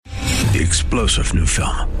The explosive new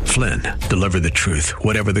film, Flynn, deliver the truth,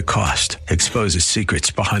 whatever the cost, exposes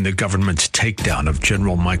secrets behind the government's takedown of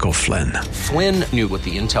General Michael Flynn. Flynn knew what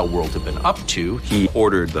the intel world had been up to. He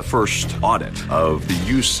ordered the first audit of the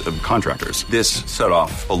use of contractors. This set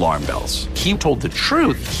off alarm bells. He told the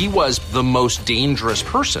truth. He was the most dangerous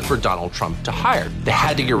person for Donald Trump to hire. They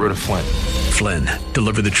had to get rid of Flynn. Flynn,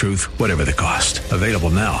 deliver the truth, whatever the cost. Available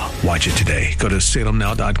now. Watch it today. Go to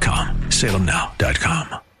salemnow.com.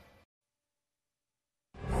 salemnow.com.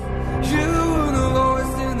 You were the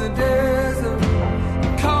voice in the desert,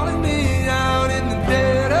 calling me out in the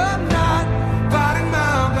dead of night, fighting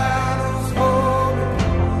my battles for me.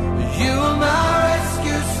 You were my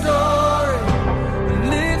rescue story,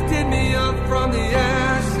 lifted me up from the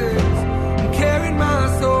ashes, and carried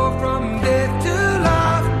my soul from death to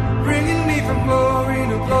life, bringing me from glory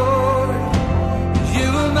to glory.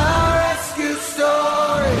 You were my rescue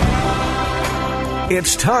story.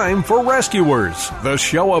 It's time for Rescuers, the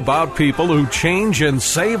show about people who change and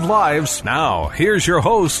save lives. Now, here's your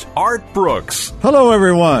host, Art Brooks. Hello,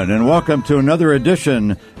 everyone, and welcome to another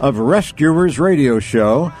edition of Rescuers Radio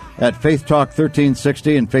Show at Faith Talk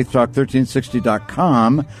 1360 and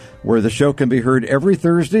faithtalk1360.com, where the show can be heard every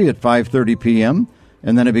Thursday at 5:30 p.m.,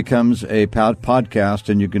 and then it becomes a podcast,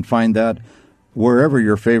 and you can find that wherever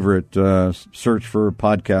your favorite search for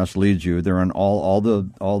podcast leads you. They're on all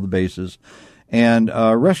the bases. And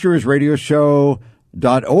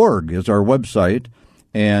rescuersradioshow.org is our website.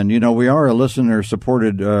 And, you know, we are a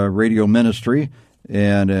listener-supported radio ministry.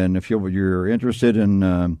 And if you're interested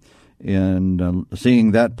in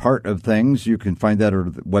seeing that part of things, you can find that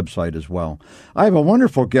at the website as well. I have a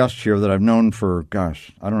wonderful guest here that I've known for, I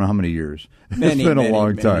don't know how many years. It's been a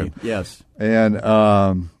long time. Yes. And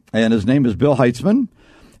his name is Bill Heitzman.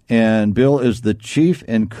 And Bill is the Chief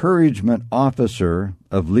Encouragement Officer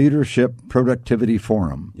of Leadership Productivity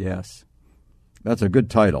Forum. Yes. That's a good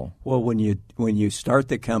title. Well, when you start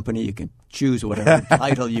the company, you can choose whatever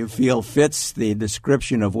title you feel fits the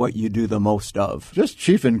description of what you do the most of. Just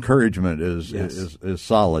Chief Encouragement is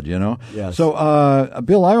solid, you know? Yes. So,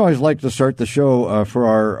 Bill, I always like to start the show for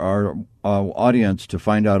our audience to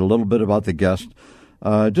find out a little bit about the guest.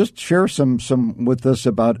 Just share some with us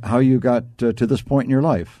about how you got to this point in your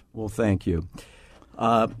life. Well, thank you.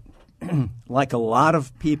 Like a lot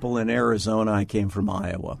of people in Arizona, I came from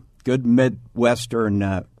Iowa. Good Midwestern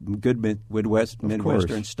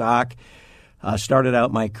stock. Started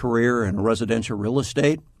out my career in residential real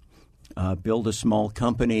estate. Built a small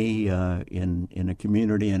company in a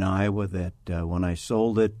community in Iowa that, when I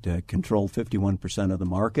sold it, controlled 51% of the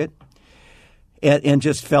market. And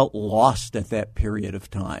just felt lost at that period of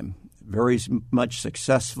time. Very much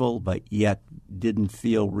successful, but yet didn't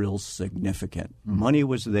feel real significant. Money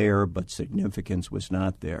was there, but significance was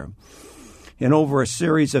not there. And over a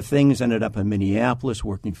series of things, ended up in Minneapolis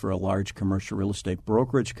working for a large commercial real estate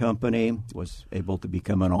brokerage company, was able to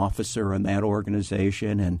become an officer in that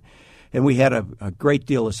organization, and we had a great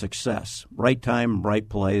deal of success. Right time, right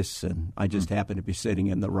place, and I just happened to be sitting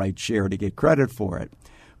in the right chair to get credit for it.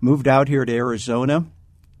 Moved out here to Arizona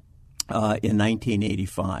in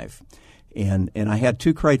 1985, and I had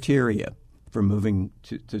two criteria for moving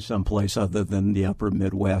to someplace other than the upper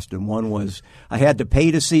Midwest, and one was I had to pay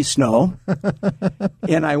to see snow,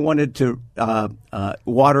 and I wanted to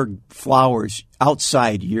water flowers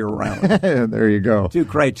outside year-round. There you go. Two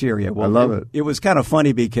criteria. Well, I love it. It was kind of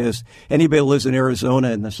funny because anybody who lives in Arizona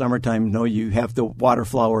in the summertime know you have to water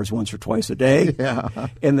flowers once or twice a day. Yeah.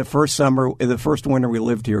 In the first winter we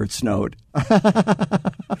lived here, it snowed.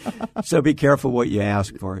 So be careful what you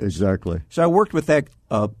ask for. Exactly. So I worked with that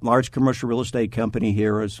large commercial real estate company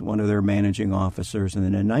here as one of their managing officers. And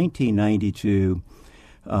then in 1992,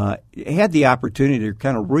 had the opportunity to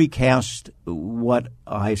kind of recast what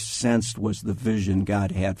I sensed was the vision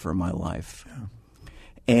God had for my life. Yeah.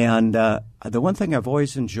 And the one thing I've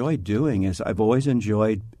always enjoyed doing is I've always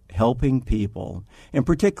enjoyed helping people, and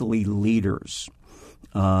particularly leaders.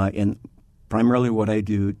 And primarily what I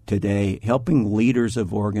do today, helping leaders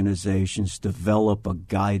of organizations develop a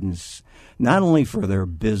guidance not only for their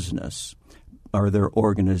business or their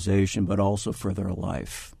organization, but also for their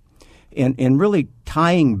life. And really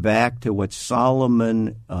tying back to what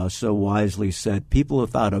Solomon so wisely said, people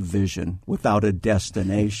without a vision, without a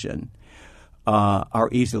destination, are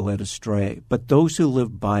easily led astray. But those who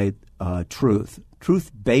live by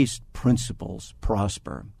truth-based principles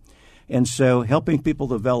prosper. And so helping people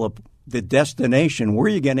develop the destination, where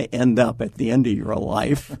you're going to end up at the end of your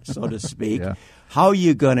life, so to speak, Yeah. how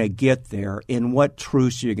you're going to get there, and what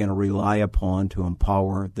truths you're going to rely upon to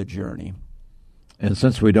empower the journey. And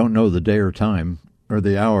since we don't know the day or time or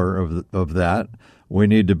the hour of that, we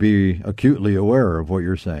need to be acutely aware of what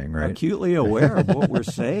you're saying, right? Acutely aware of what we're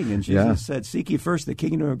saying. And Jesus said, seek ye first the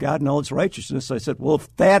kingdom of God and all its righteousness. So I said, well,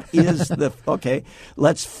 if that is okay,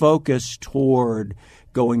 let's focus toward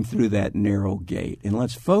going through that narrow gate. And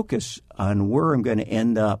let's focus on where I'm going to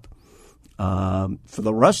end up for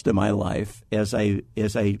the rest of my life as I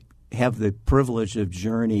have the privilege of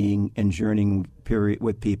journeying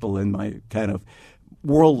with people in my kind of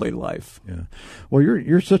worldly life. Yeah. Well,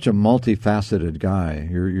 you're such a multifaceted guy.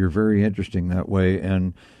 You're very interesting that way.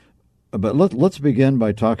 But let's begin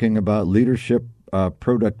by talking about Leadership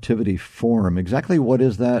Productivity Forum. Exactly what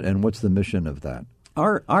is that, and what's the mission of that?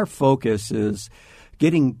 Our focus is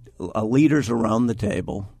getting leaders around the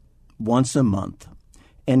table once a month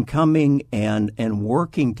and coming and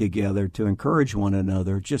working together to encourage one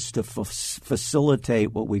another, just to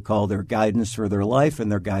facilitate what we call their guidance for their life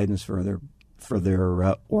and their guidance for their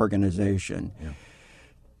organization. Yeah.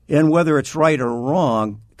 And whether it's right or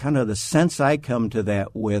wrong, kind of the sense I come to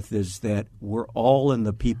that with is that we're all in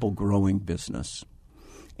the people-growing business.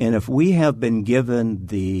 And if we have been given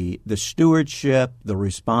the stewardship, the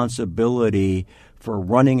responsibility for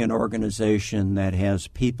running an organization that has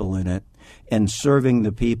people in it and serving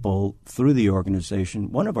the people through the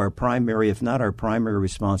organization, one of our primary, if not our primary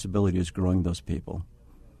responsibility, is growing those people.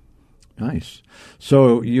 Nice.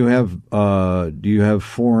 So you have do you have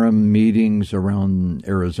forum meetings around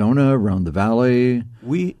Arizona, around the Valley?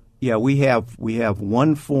 We have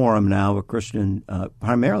one forum now of Christian,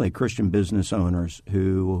 primarily Christian business owners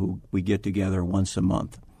who we get together once a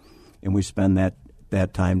month, and we spend that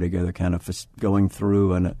time together, kind of going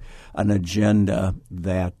through an agenda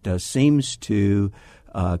that seems to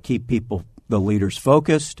keep the leaders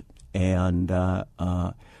focused and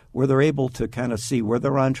where they're able to kind of see where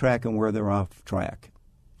they're on track and where they're off track.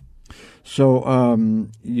 So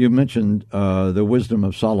you mentioned the wisdom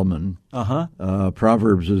of Solomon.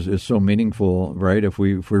 Proverbs is so meaningful, right? If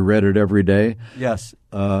we read it every day. Yes.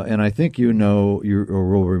 And I think you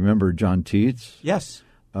will remember John Tietz. Yes.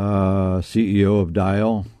 CEO of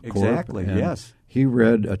Dial. Exactly. Corp, yes. He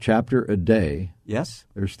read a chapter a day. Yes.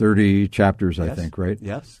 There's 30 chapters, I think, right?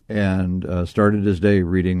 Yes. And started his day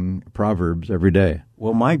reading Proverbs every day.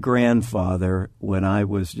 Well, my grandfather, when I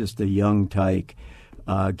was just a young tyke,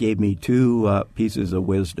 gave me two pieces of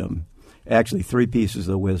wisdom. Actually, three pieces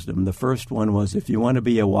of wisdom. The first one was, if you want to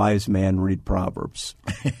be a wise man, read Proverbs.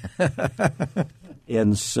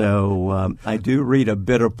 And so I do read a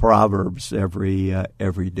bit of Proverbs every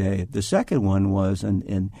day. The second one was,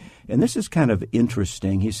 and this is kind of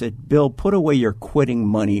interesting. He said, Bill, put away your quitting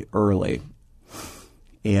money early.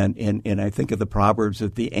 And I think of the Proverbs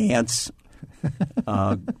of the ants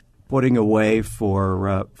putting away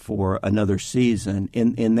for another season.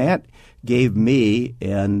 And that gave me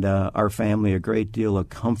and our family a great deal of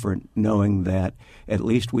comfort, knowing that at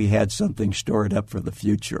least we had something stored up for the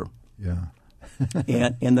future. Yeah.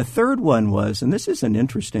 And the third one was, and this is an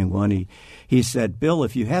interesting one, he said, Bill,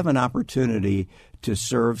 if you have an opportunity to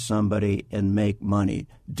serve somebody and make money,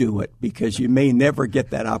 do it, because you may never get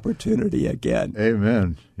that opportunity again.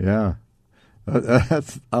 Amen. Yeah.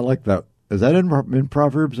 I like that. Is that in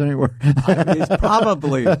Proverbs anywhere? It's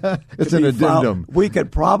probably. It's an addendum. We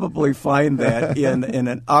could probably find that in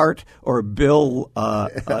an Art or Bill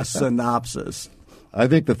synopsis. I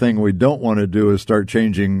think the thing we don't want to do is start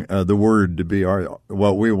changing the word to be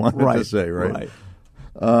what we wanted to say, right?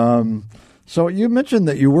 Right. So you mentioned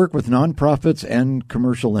that you work with nonprofits and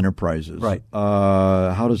commercial enterprises. Right.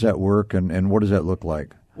 How does that work, and what does that look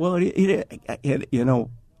like? Well,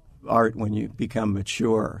 Art, when you become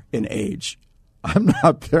mature in age. I'm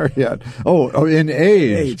not there yet. Oh, in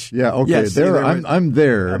age. Yeah, okay. Yes, I'm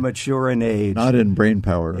there. I'm mature in age. Not in brain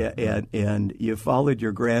power. Yeah, and you followed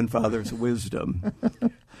your grandfather's wisdom.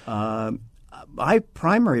 My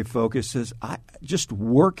primary focus is just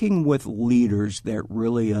working with leaders that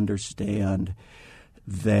really understand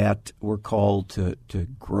that we're called to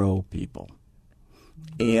grow people.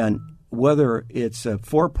 And whether it's a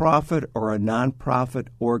for-profit or a nonprofit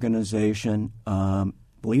organization,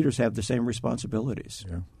 leaders have the same responsibilities.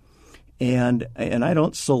 Yeah. And I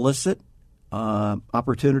don't solicit.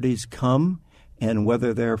 Opportunities come, and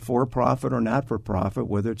whether they're for-profit or not-for-profit,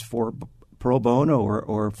 whether it's for pro bono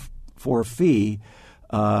or for fee,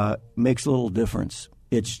 makes a little difference.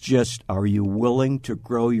 It's just, are you willing to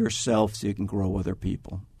grow yourself so you can grow other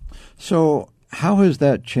people? So how has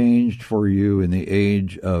that changed for you in the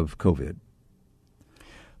age of COVID?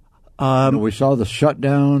 We saw the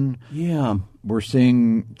shutdown. Yeah. We're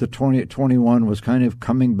seeing the 2021 was kind of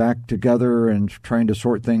coming back together and trying to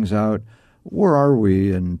sort things out. Where are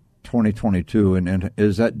we in 2022, and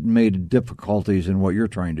has that made difficulties in what you're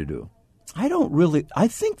trying to do? I don't really. I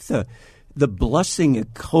think the blessing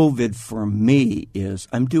of COVID for me is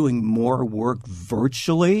I'm doing more work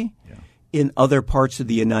virtually in other parts of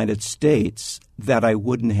the United States that I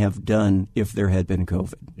wouldn't have done if there had been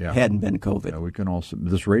COVID. Hadn't been COVID. Yeah, we can also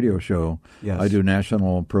this radio show. Yes. I do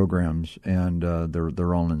national programs, and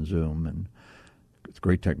they're all in Zoom, and it's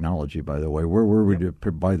great technology, by the way. Where were we to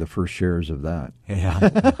buy the first shares of that? Yeah.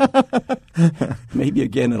 Maybe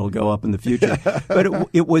again it'll go up in the future. But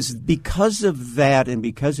it was because of that and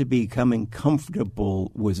because of becoming comfortable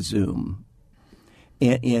with Zoom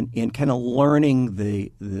and kind of learning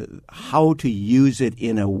the how to use it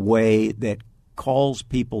in a way that calls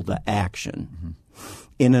people to action,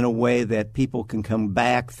 and in a way that people can come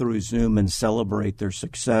back through Zoom and celebrate their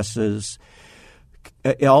successes.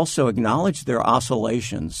 Also acknowledge their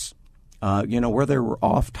oscillations, where they were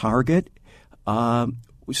off target.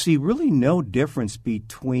 We see really no difference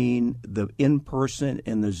between the in-person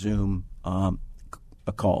and the Zoom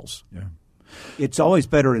calls. Yeah. It's always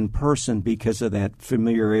better in person because of that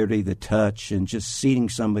familiarity, the touch, and just seeing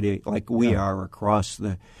somebody like we are across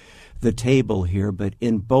the table here. But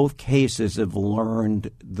in both cases, I've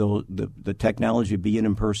learned the technology of being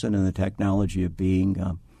in person and the technology of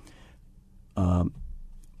being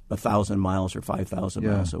 1,000 miles or 5,000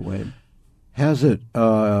 miles away. Has it?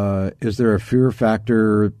 Is there a fear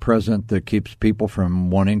factor present that keeps people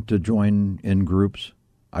from wanting to join in groups?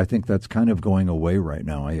 I think that's kind of going away right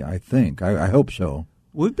now. I think. I hope so.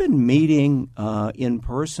 We've been meeting in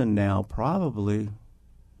person now probably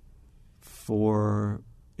for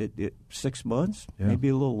 6 months, maybe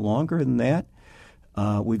a little longer than that.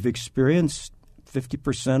 We've experienced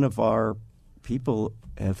 50% of our people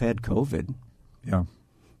have had COVID. Yeah.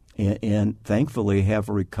 And thankfully have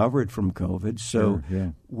recovered from COVID. So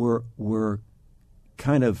we're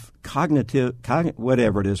kind of cognitive,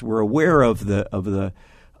 whatever it is. We're aware of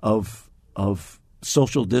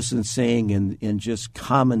social distancing and just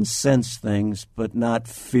common sense things, but not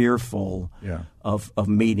fearful of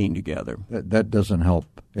meeting together. That doesn't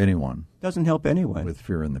help anyone. Doesn't help anyone with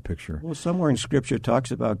fear in the picture. Well, somewhere in Scripture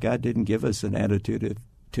talks about God didn't give us an attitude of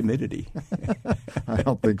timidity. I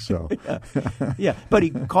don't think so. Yeah, but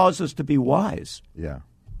He calls us to be wise. Yeah.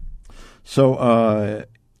 So,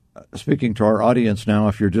 speaking to our audience now,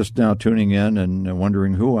 if you're just now tuning in and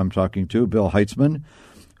wondering who I'm talking to, Bill Heitzman,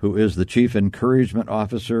 who is the Chief Encouragement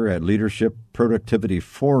Officer at Leadership Productivity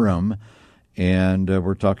Forum, and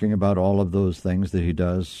we're talking about all of those things that he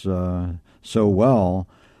does so well.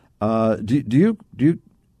 Do you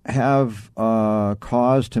have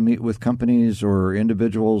cause to meet with companies or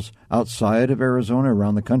individuals outside of Arizona,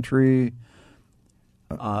 around the country?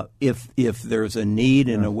 If there's a need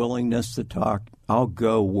and a willingness to talk, I'll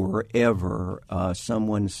go wherever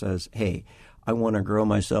someone says, "Hey, I want to grow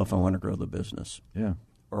myself. I want to grow the business." Yeah.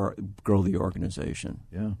 Or grow the organization.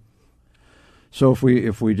 Yeah. So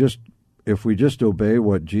if we just obey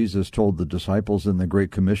what Jesus told the disciples in the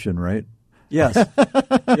Great Commission, right? Yes.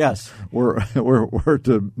 Yes. We're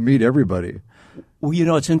to meet everybody.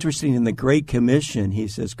 Well, it's interesting. In the Great Commission, He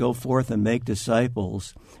says, "Go forth and make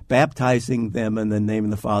disciples, baptizing them in the name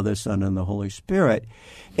of the Father, Son, and the Holy Spirit,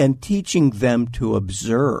 and teaching them to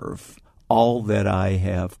observe all that I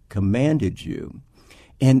have commanded you."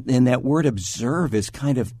 And that word "observe" is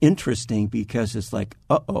kind of interesting because it's like,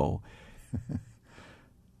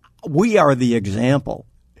 we are the example.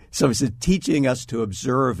 So it's teaching us to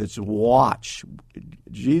observe, it's watch.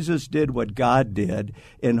 Jesus did what God did,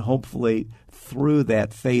 and hopefully through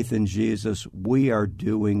that faith in Jesus, we are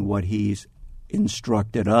doing what He's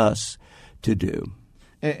instructed us to do.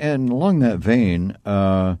 And along that vein,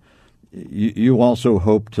 you also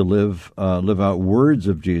hope to live out words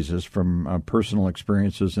of Jesus from personal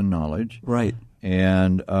experiences and knowledge. Right.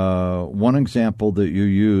 And one example that you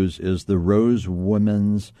use is the Rose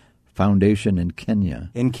Women's Foundation in Kenya.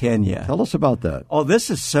 In Kenya. Tell us about that. Oh, this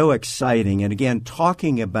is so exciting. And again,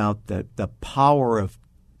 talking about the power of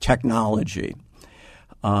technology.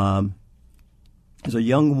 There's a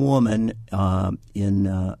young woman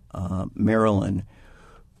in Maryland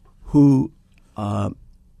who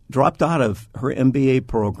dropped out of her MBA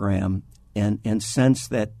program and sensed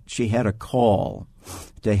that she had a call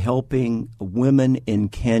to helping women in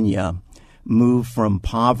Kenya move from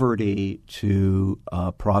poverty to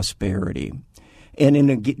prosperity. And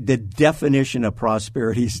the definition of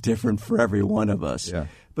prosperity is different for every one of us. Yeah.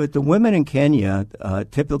 But the women in Kenya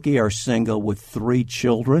typically are single with 3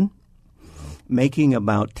 children, making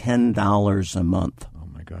about $10 a month. Oh,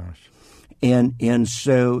 my gosh. And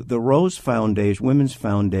so the Rose Foundation, Women's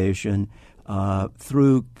Foundation,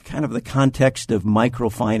 through kind of the context of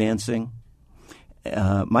microfinancing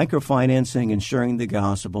and sharing the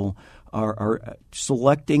gospel, are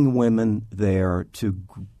selecting women there to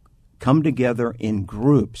come together in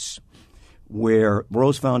groups where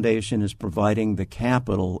Rose Foundation is providing the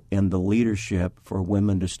capital and the leadership for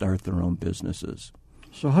women to start their own businesses.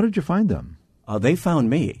 So how did you find them? They found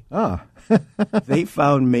me. They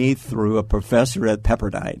found me through a professor at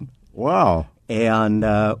Pepperdine. Wow. And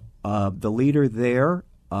the leader there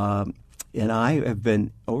and I have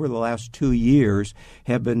been, over the last 2 years,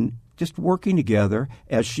 have been just working together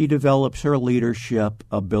as she develops her leadership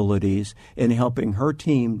abilities and helping her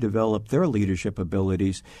team develop their leadership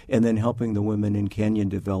abilities and then helping the women in Kenya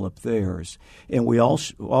develop theirs. And we all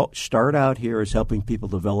start out here as helping people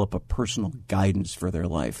develop a personal guidance for their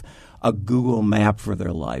life, a Google map for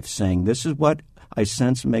their life, saying this is what I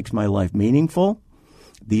sense makes my life meaningful.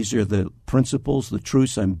 These are the principles, the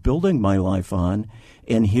truths I'm building my life on,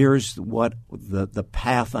 and here's what the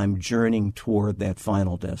path I'm journeying toward that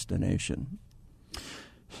final destination.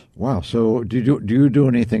 Wow. So do you do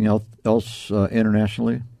anything else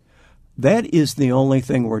internationally? That is the only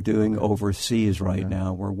thing we're doing overseas right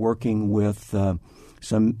now. We're working with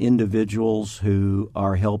some individuals who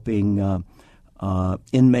are helping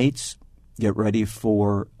inmates get ready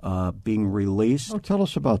for being released. Oh, tell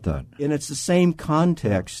us about that. And it's the same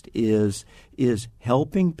context, is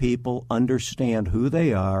helping people understand who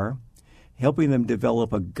they are, helping them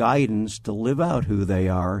develop a guidance to live out who they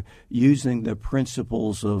are, using the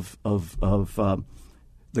principles of the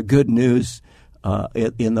good news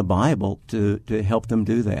in the Bible to help them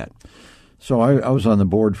do that. So I was on the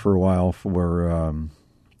board for a while for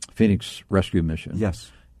Phoenix Rescue Mission.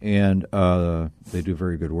 Yes. And they do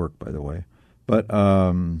very good work, by the way. But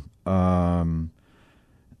I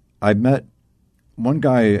met one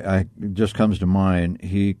guy just comes to mind.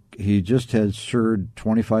 He just had served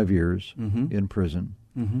 25 years in prison.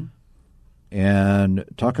 Mm-hmm. And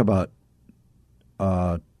talk about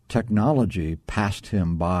technology passed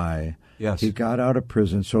him by. Yes. He got out of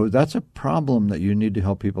prison. So that's a problem that you need to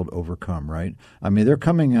help people to overcome, right? I mean, they're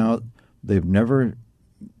coming out. They've never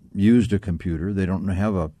used a computer. They don't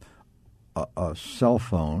have a cell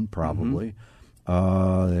phone, probably. Mm-hmm.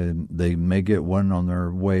 They may get one on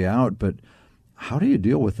their way out, but how do you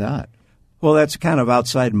deal with that? Well, that's kind of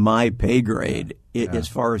outside my pay grade as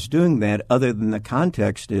far as doing that, other than the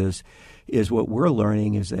context is what we're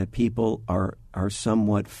learning is that people are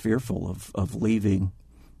somewhat fearful of leaving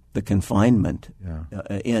the confinement. Yeah.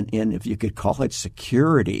 And if you could call it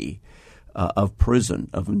security of prison,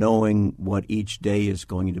 of knowing what each day is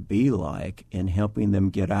going to be like and helping them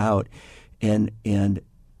get out. And I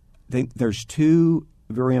think there's two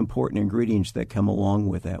very important ingredients that come along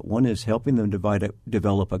with that. One is helping them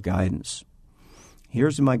develop a guidance.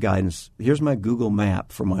 Here's my guidance. Here's my Google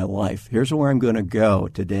map for my life. Here's where I'm going to go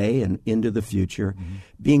today and into the future. Mm-hmm.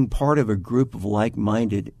 Being part of a group of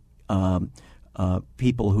like-minded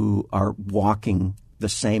people who are walking the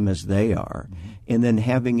same as they are, and then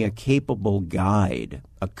having a capable guide,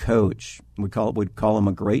 a coach, we'd call them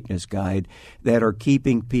a greatness guide, that are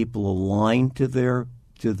keeping people aligned to their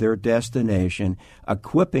destination,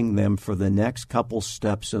 equipping them for the next couple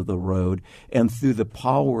steps of the road, and through the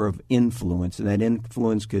power of influence. And that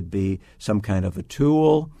influence could be some kind of a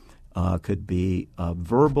tool, could be a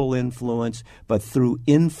verbal influence, but through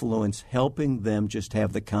influence, helping them just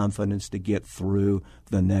have the confidence to get through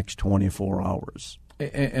the next 24 hours.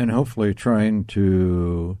 And hopefully trying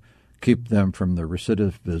to keep them from the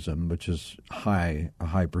recidivism, which is a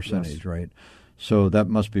high percentage, yes. Right? So that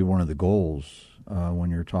must be one of the goals when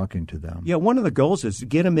you're talking to them. Yeah, one of the goals is to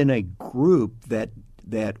get them in a group that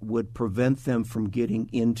would prevent them from getting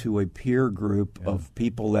into a peer group of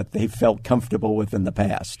people that they felt comfortable with in the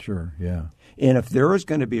past. Sure, yeah. And if there is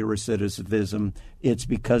going to be recidivism, it's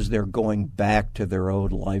because they're going back to their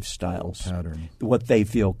old lifestyles, pattern, what they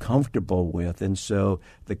feel comfortable with. And so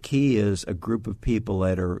the key is a group of people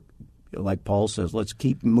that are, like Paul says, let's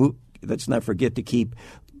not forget to keep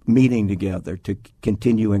meeting together, to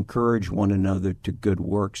continue to encourage one another to good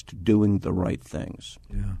works, to doing the right things.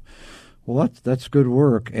 Yeah. Well, that's good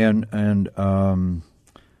work, and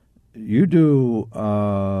you do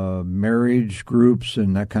marriage groups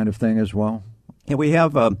and that kind of thing as well. And we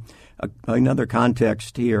have another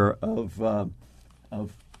context here of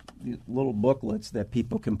little booklets that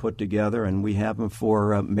people can put together, and we have them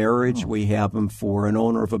for marriage. We have them for an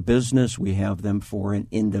owner of a business. We have them for an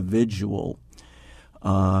individual.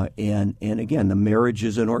 And again, the marriage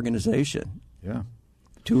is an organization. Yeah.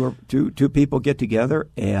 Two people get together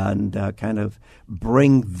and kind of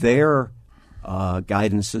bring their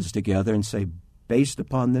guidances together and say, based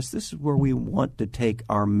upon this is where we want to take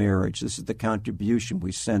our marriage. This is the contribution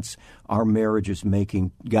we sense our marriage is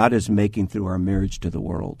making, God is making through our marriage to the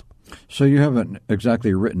world. So you haven't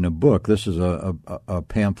exactly written a book. This is a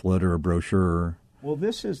pamphlet or a brochure. Well,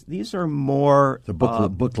 these are more The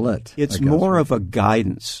booklet. It's I guess, more right? of a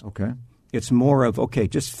guidance. Okay. It's more of, okay,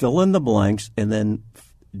 just fill in the blanks and then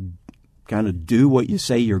kind of do what you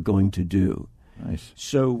say you're going to do. Nice.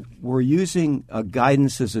 So we're using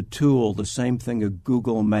guidance as a tool, the same thing as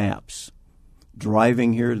Google Maps.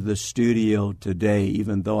 Driving here to the studio today,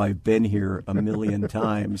 even though I've been here a million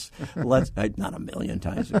times, not a million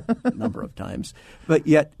times, a number of times,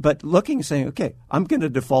 but looking, saying, okay, I'm going to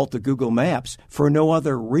default to Google Maps for no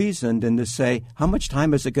other reason than to say, how much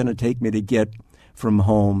time is it going to take me to get from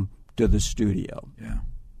home to the studio? Yeah.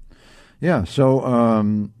 Yeah.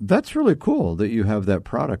 So that's really cool that you have that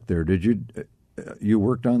product there. Did you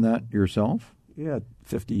worked on that yourself? Yeah,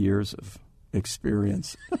 50 years of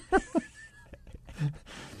experience.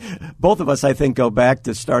 Both of us, I think, go back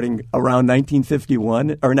to starting around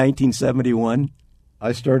 1951 or 1971.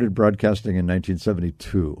 I started broadcasting in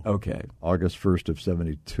 1972. Okay. August 1st of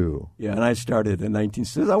 72. Yeah, and I started in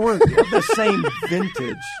 1960. We're the same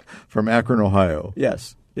vintage. From Akron, Ohio.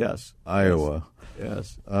 Yes. Iowa.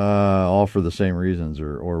 Yes. All for the same reasons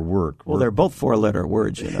or work. Well, they're both four-letter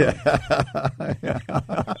words, you know.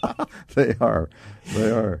 They are.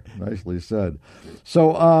 Nicely said.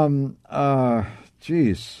 So,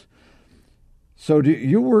 geez. So do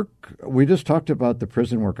you work, we just talked about the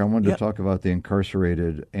prison work. I wanted to talk about the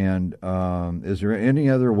incarcerated. And is there any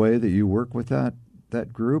other way that you work with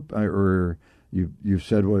that group? Or you've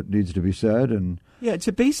said what needs to be said? And yeah,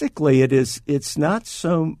 basically it's not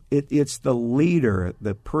so, it's the leader,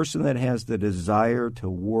 the person that has the desire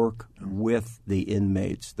to work with the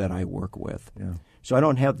inmates that I work with. Yeah. So I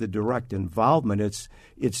don't have the direct involvement.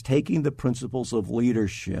 It's taking the principles of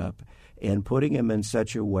leadership and putting them in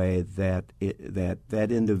such a way that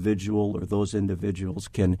that individual or those individuals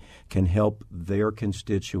can help their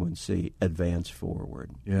constituency advance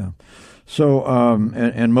forward. Yeah. So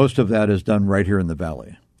and most of that is done right here in the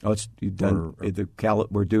Valley. Oh, it's done.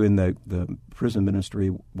 We're doing the prison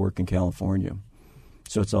ministry work in California,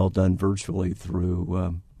 so it's all done virtually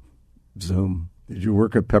through Zoom. Did you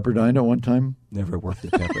work at Pepperdine at one time? Never worked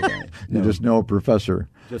at Pepperdine. You just know a professor.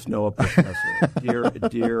 Just know a professor.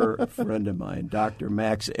 Dear friend of mine, Dr.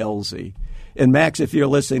 Max Elzy. And Max, if you're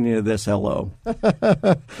listening to this, hello.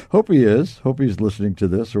 Hope he is. Hope he's listening to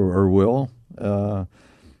this or will.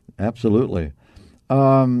 Absolutely.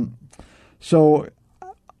 So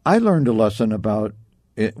I learned a lesson about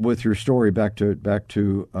it with your story back to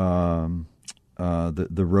the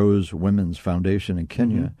Rose Women's Foundation in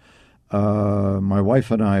Kenya. Mm-hmm. My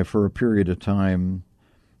wife and I, for a period of time,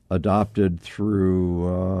 adopted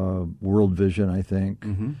through World Vision, I think,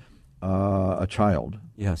 a child.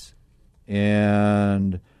 Yes.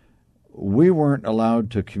 And we weren't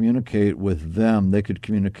allowed to communicate with them. They could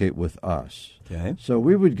communicate with us. Okay. So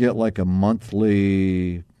we would get like a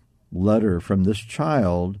monthly letter from this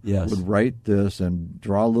child. Yes. Would write this and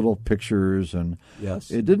draw little pictures. And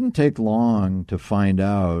yes. It didn't take long to find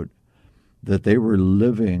out that they were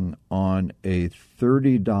living on a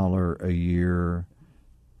 $30 a year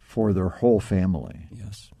for their whole family.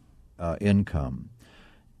 Yes. Income.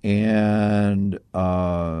 And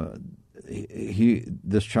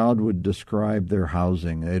this child would describe their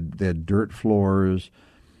housing. They had dirt floors,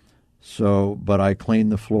 but I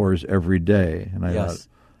cleaned the floors every day. And I thought,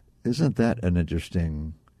 isn't that an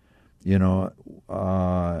interesting, we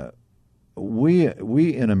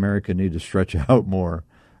in America need to stretch out more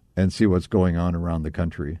and see what's going on around the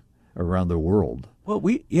country, around the world. Well,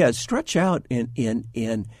 stretch out and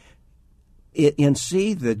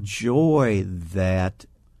see the joy that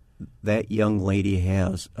young lady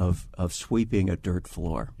has of sweeping a dirt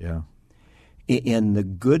floor. Yeah. And the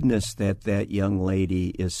goodness that young lady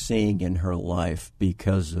is seeing in her life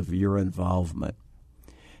because of your involvement.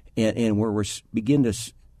 And where we begin to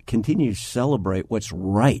continue to celebrate what's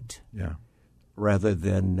right. Yeah. Rather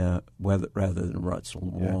than what's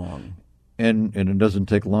wrong. And it doesn't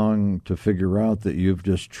take long to figure out that you've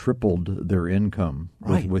just tripled their income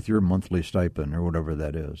with your monthly stipend or whatever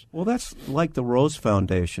that is. Well, that's like the Rose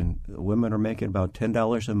Foundation. Women are making about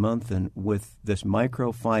 $10 a month, and with this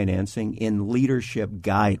microfinancing in leadership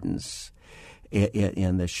guidance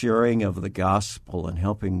and the sharing of the gospel and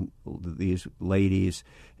helping these ladies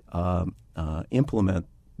implement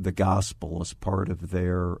the gospel as part of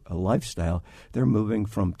their lifestyle, they're moving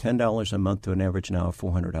from $10 a month to an average now of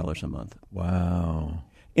 $400 a month. Wow.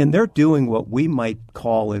 And they're doing what we might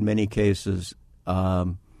call in many cases, it's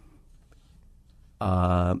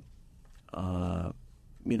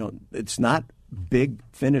not big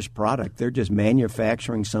finished product. They're just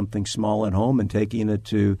manufacturing something small at home and taking it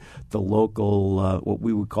to the local, what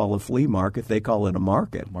we would call a flea market. They call it a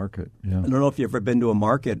market. Market, yeah. I don't know if you've ever been to a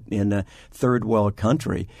market in a third world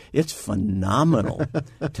country. It's phenomenal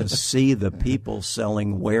to see the people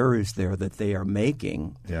selling wares there that they are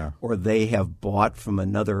making, or they have bought from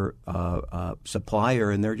another supplier,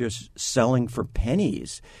 and they're just selling for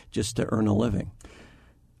pennies just to earn a living.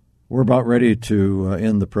 We're about ready to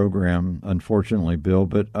end the program, unfortunately, Bill,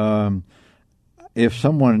 but if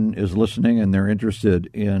someone is listening and they're interested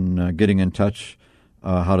in getting in touch,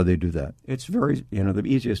 how do they do that? It's very, the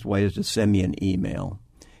easiest way is to send me an email.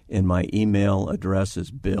 And my email address is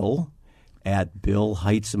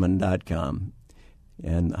bill@billheitzman.com.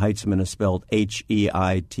 And Heitzman is spelled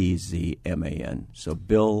Heitzman. So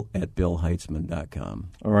bill@billheitzman.com.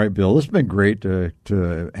 All right, Bill. This has been great to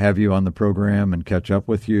have you on the program and catch up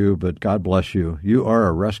with you, but God bless you. You are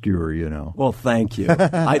a rescuer, Well, thank you.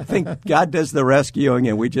 I think God does the rescuing,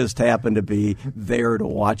 and we just happen to be there to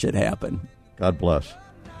watch it happen. God bless.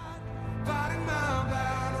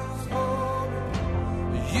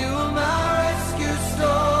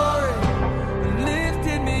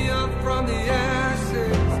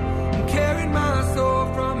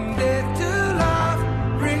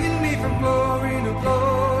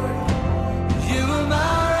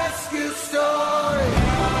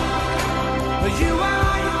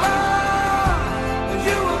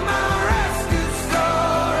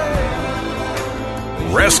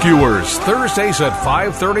 Rescuers, Thursdays at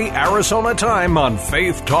 5:30 Arizona time on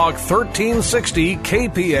Faith Talk 1360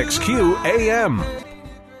 KPXQ AM.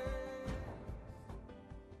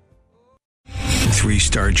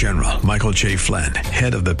 3-star General Michael J. Flynn,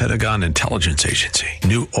 head of the Pentagon Intelligence Agency,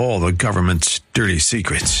 knew all the government's dirty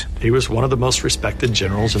secrets. He was one of the most respected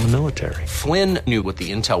generals in the military. Flynn knew what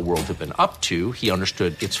the intel world had been up to. He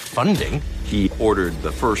understood its funding. He ordered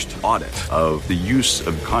the first audit of the use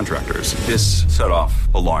of contractors. This set off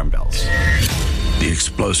alarm bells. The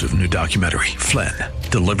explosive new documentary, Flynn,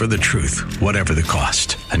 Deliver the Truth, Whatever the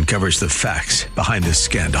Cost, uncovers the facts behind this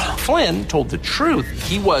scandal. Flynn told the truth.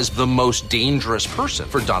 He was the most dangerous person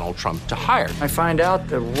for Donald Trump to hire. I find out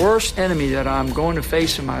the worst enemy that I'm going to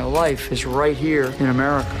face in my life is right here in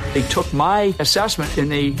America. They took my assessment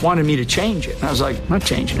and they wanted me to change it. And I was like, I'm not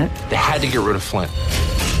changing it. They had to get rid of Flynn.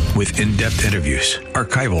 With in-depth interviews,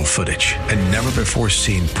 archival footage, and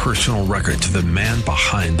never-before-seen personal records of the man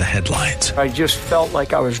behind the headlines. I just felt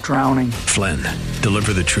like I was drowning. Flynn,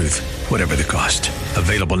 Deliver the Truth, Whatever the Cost.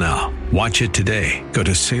 Available now. Watch it today. Go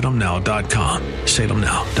to salemnow.com.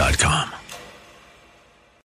 salemnow.com.